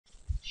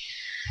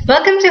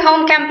Welcome to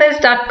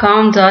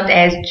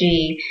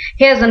homecampus.com.sg.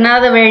 Here's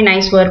another very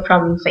nice word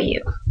problem for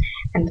you.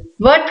 And the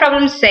word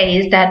problem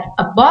says that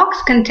a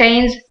box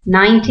contains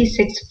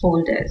 96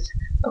 folders.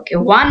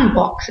 One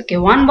box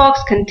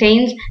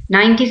contains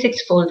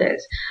 96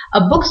 folders.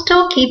 A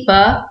bookstore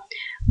keeper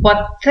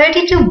bought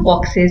 32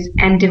 boxes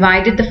and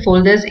divided the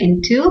folders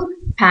into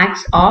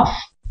packs of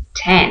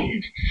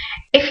 10.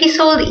 If he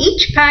sold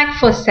each pack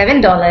for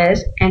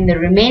 $7 and the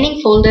remaining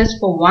folders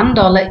for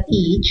 $1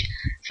 each,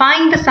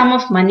 find the sum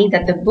of money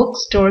that the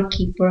bookstore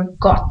keeper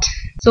got.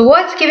 So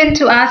what's given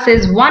to us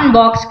is one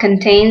box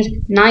contains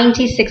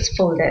 96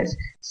 folders.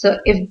 So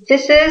if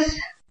this is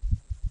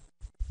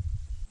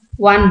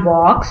one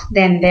box,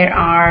 then there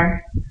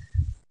are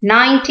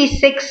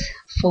 96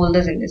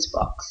 folders in this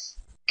box.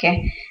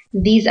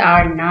 These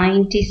are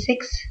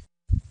 96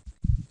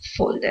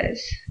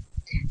 folders.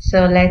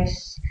 So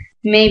let's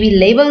maybe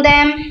label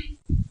them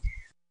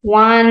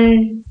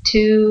 1,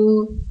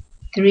 2,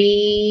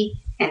 3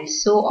 and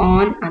so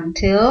on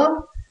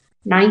until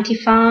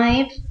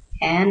 95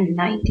 and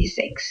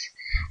 96.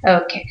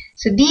 So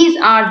these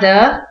are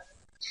the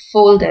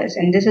folders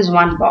and this is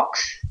one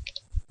box.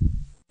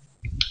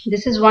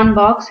 This is one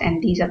box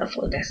and these are the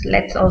folders.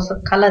 Let's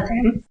also color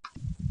them.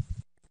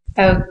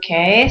 So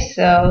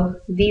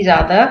these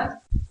are the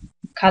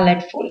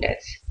colored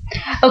folders.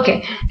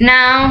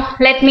 Now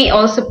let me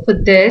also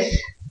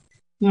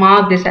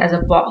mark this as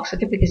a box,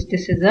 because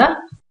this is a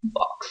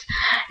box.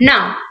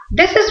 Now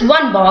this is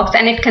one box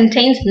and it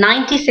contains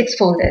 96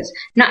 folders.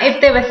 Now if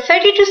there were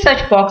 32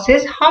 such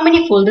boxes, how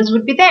many folders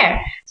would be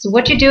there? So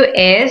what you do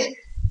is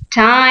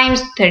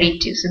times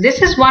 32. So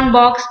this is one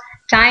box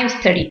times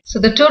 30. So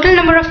the total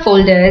number of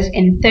folders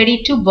in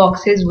 32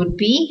 boxes would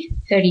be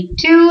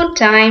 32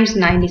 times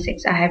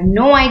 96. I have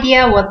no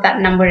idea what that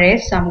number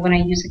is, so I'm going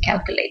to use a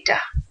calculator.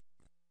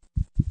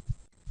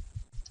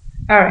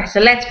 Alright, so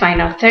let's find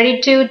out.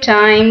 32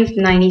 times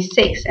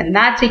 96, and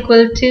that's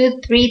equal to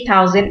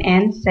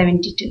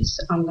 3072.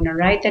 So I'm going to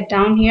write that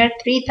down here,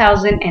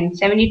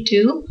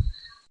 3072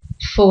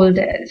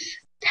 folders.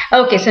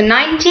 So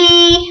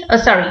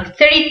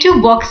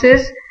 32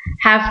 boxes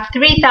have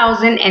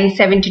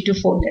 3072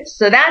 folders.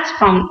 So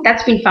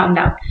that's been found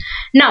out.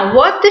 Now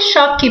what the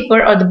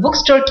shopkeeper or the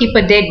bookstore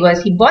keeper did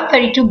was he bought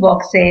 32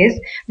 boxes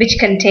which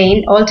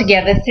contained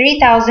altogether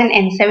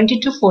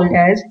 3072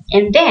 folders,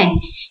 and then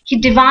he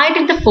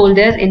divided the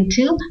folders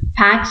into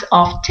packs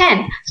of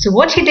 10. So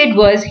what he did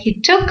was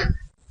he took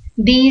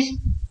these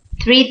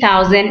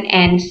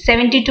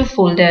 3072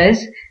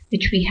 folders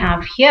which we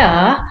have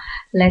here.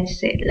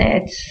 Let's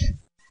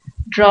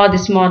draw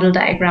this model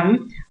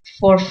diagram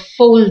for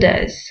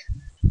folders.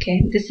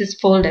 This is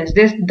folders.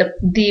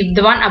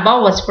 The one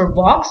above was for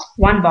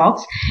one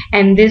box,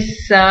 and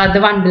this the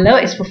one below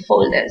is for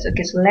folders. So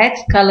let's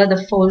color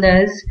the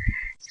folders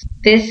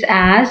this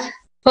as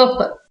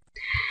purple.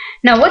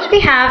 Now what we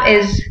have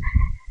is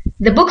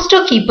the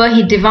bookstore keeper,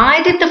 he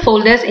divided the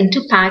folders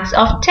into packs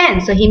of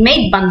 10. So he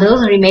made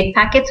bundles, or he made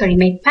packets, or he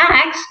made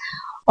packs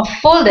of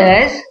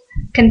folders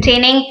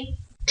containing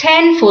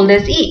 10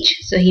 folders each.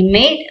 So he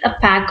made a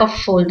pack of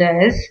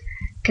folders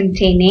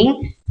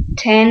containing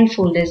 10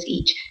 folders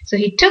each. So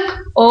he took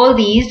all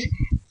these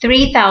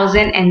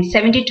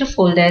 3072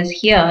 folders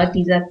here.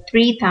 These are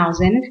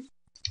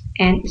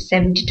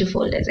 3072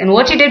 folders. And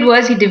what he did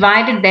was he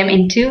divided them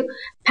into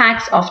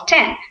packs of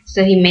 10.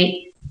 So he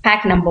made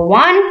pack number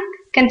 1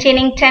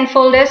 containing 10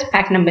 folders,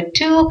 pack number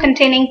 2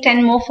 containing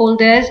 10 more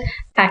folders,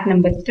 pack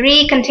number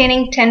 3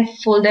 containing 10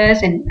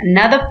 folders, and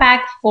another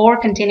pack 4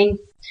 containing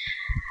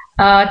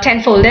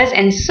 10 folders,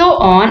 and so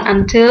on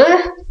until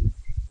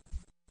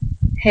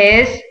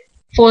his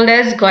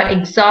folders got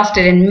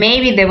exhausted, and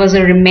maybe there was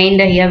a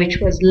remainder here which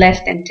was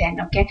less than 10.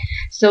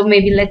 So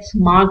maybe let's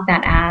mark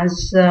that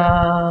as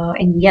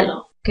in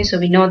yellow. So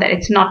we know that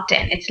it's not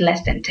 10, it's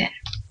less than 10.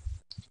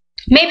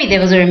 Maybe there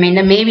was a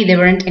remainder, maybe there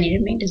weren't any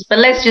remainders, but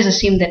let's just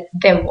assume that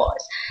there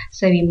was.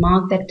 So we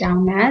mark that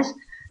down as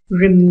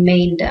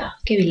remainder.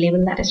 We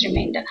label that as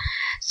remainder.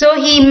 So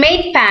he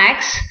made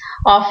packs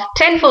of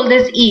 10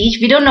 folders each.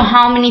 We don't know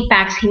how many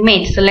packs he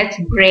made, so let's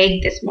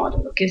break this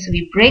model. So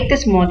we break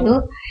this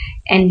model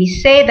and we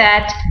say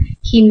that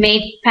he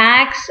made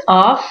packs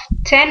of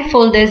 10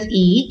 folders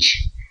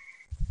each,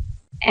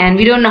 and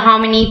we don't know how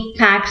many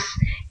packs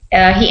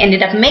he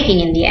ended up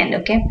making in the end.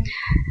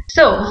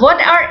 So what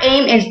our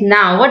aim is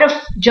now, what our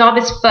job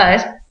is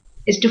first,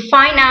 is to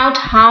find out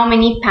how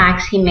many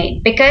packs he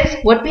made, because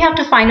what we have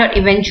to find out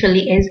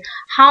eventually is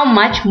how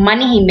much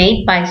money he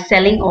made by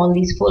selling all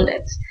these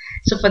folders.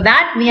 So for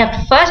that we have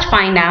to first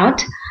find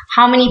out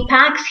how many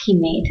packs he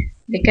made,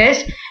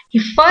 because he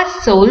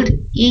first sold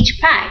each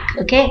pack.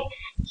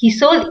 He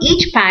sold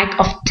each pack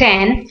of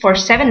 10 for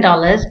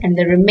 $7, and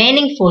the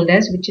remaining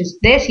folders, which is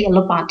this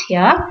yellow part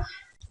here,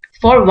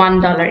 for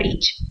 $1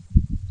 each.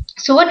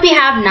 So what we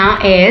have now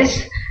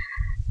is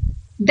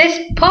this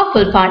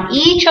purple part.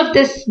 Each of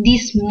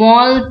these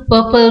small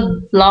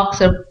purple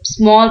blocks or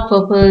small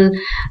purple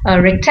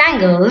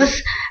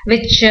rectangles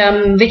which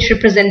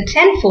represent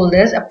 10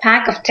 folders, a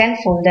pack of 10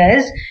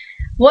 folders,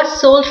 was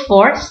sold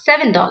for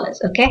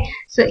 $7. Okay,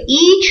 so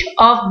each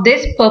of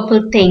this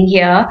purple thing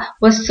here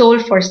was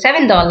sold for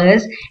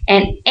 $7,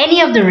 and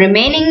any of the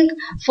remaining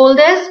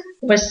folders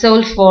were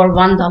sold for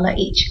 $1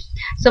 each.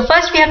 So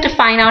first we have to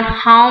find out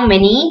how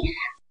many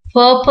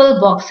purple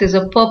boxes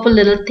or purple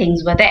little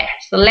things were there.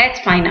 So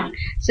let's find out.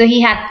 So he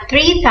had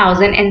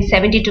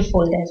 3072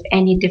 folders,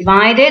 and he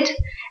divided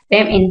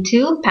them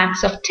into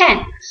packs of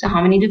 10. So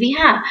how many do we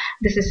have?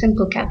 This is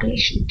simple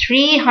calculation.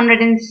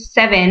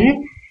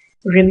 307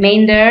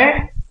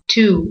 remainder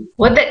 2.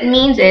 What that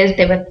means is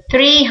there were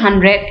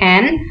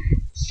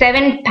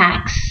 307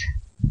 packs.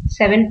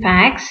 7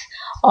 packs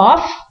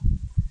of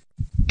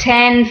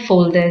 10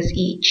 folders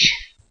each.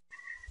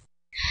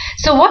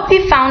 So what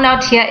we found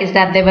out here is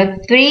that there were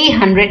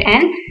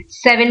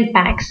 307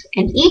 packs,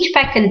 and each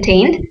pack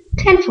contained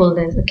 10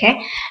 folders. Okay,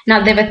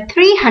 now there were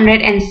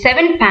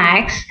 307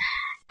 packs,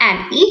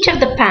 and each of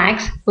the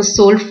packs was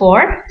sold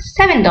for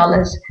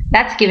 $7.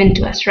 That's given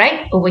to us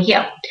right over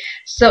here.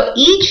 So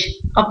each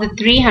of the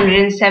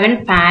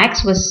 307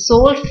 packs was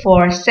sold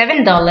for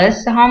 $7.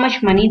 So how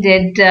much money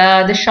did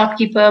the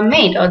shopkeeper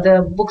make, or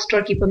the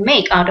bookstore keeper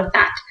make out of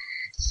that?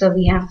 So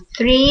we have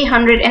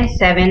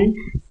 307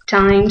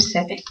 times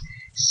 7.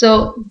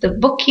 So the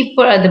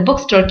bookkeeper, or the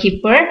bookstore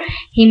keeper,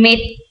 he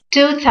made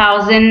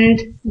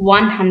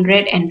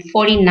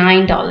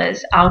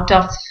 $2,149 out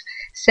of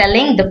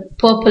selling the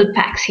purple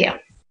packs here.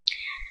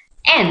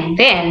 And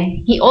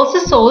then he also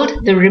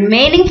sold the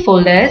remaining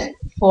folders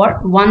for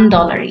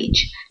 $1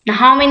 each. Now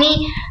how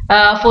many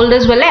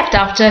folders were left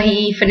after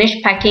he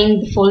finished packing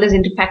the folders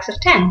into packs of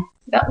 10?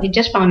 Well, we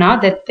just found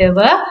out that there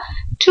were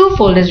 2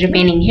 folders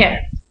remaining here.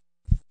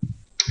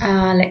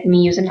 Let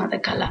me use another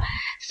color.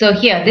 So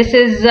here, this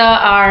is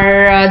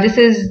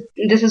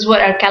this is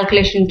what our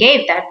calculation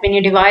gave, that when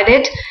you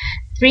divided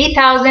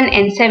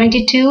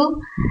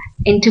 3072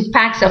 into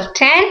packs of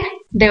 10,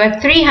 there were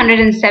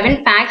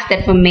 307 packs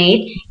that were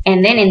made,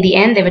 and then in the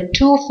end there were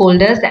 2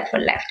 folders that were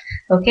left.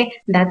 Okay,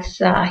 that's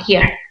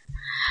here.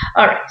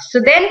 Alright, so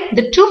then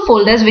the 2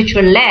 folders which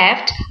were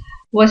left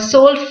were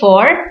sold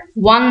for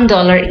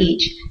 $1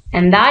 each,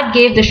 and that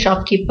gave the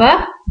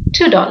shopkeeper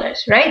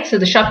 $2, right? So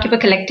the shopkeeper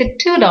collected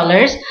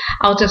 $2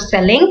 out of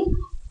selling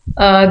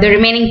the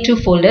remaining 2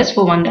 folders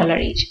for $1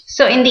 each.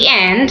 So in the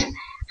end,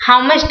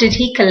 how much did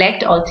he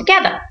collect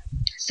altogether?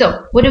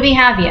 So what do we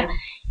have here?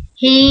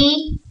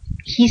 He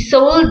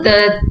sold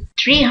the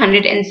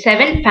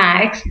 307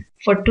 packs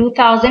for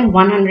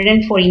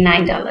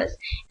 $2,149,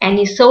 and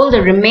he sold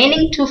the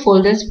remaining 2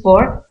 folders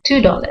for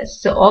 $2.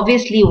 So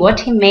obviously what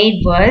he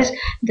made was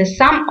the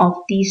sum of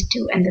these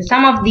two, and the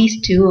sum of these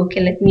two,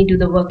 okay, let me do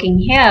the working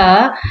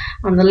here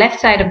on the left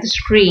side of the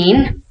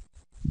screen.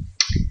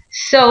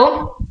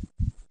 So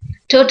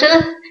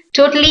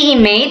totally he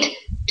made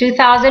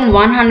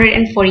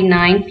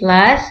 $2,149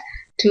 plus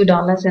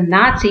 $2, and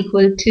that's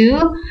equal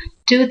to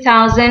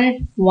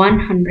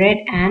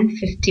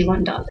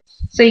 $2,151.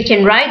 So you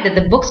can write that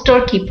the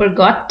bookstore keeper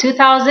got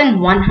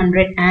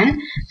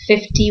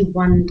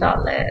 $2,151.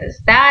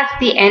 That's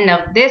the end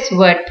of this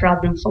word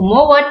problem. For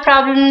more word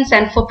problems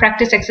and for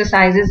practice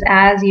exercises,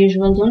 as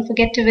usual, don't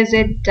forget to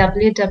visit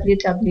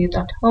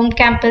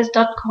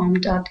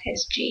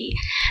www.homecampus.com.sg.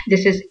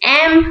 This is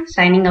M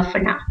signing off for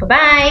now.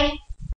 Bye-bye.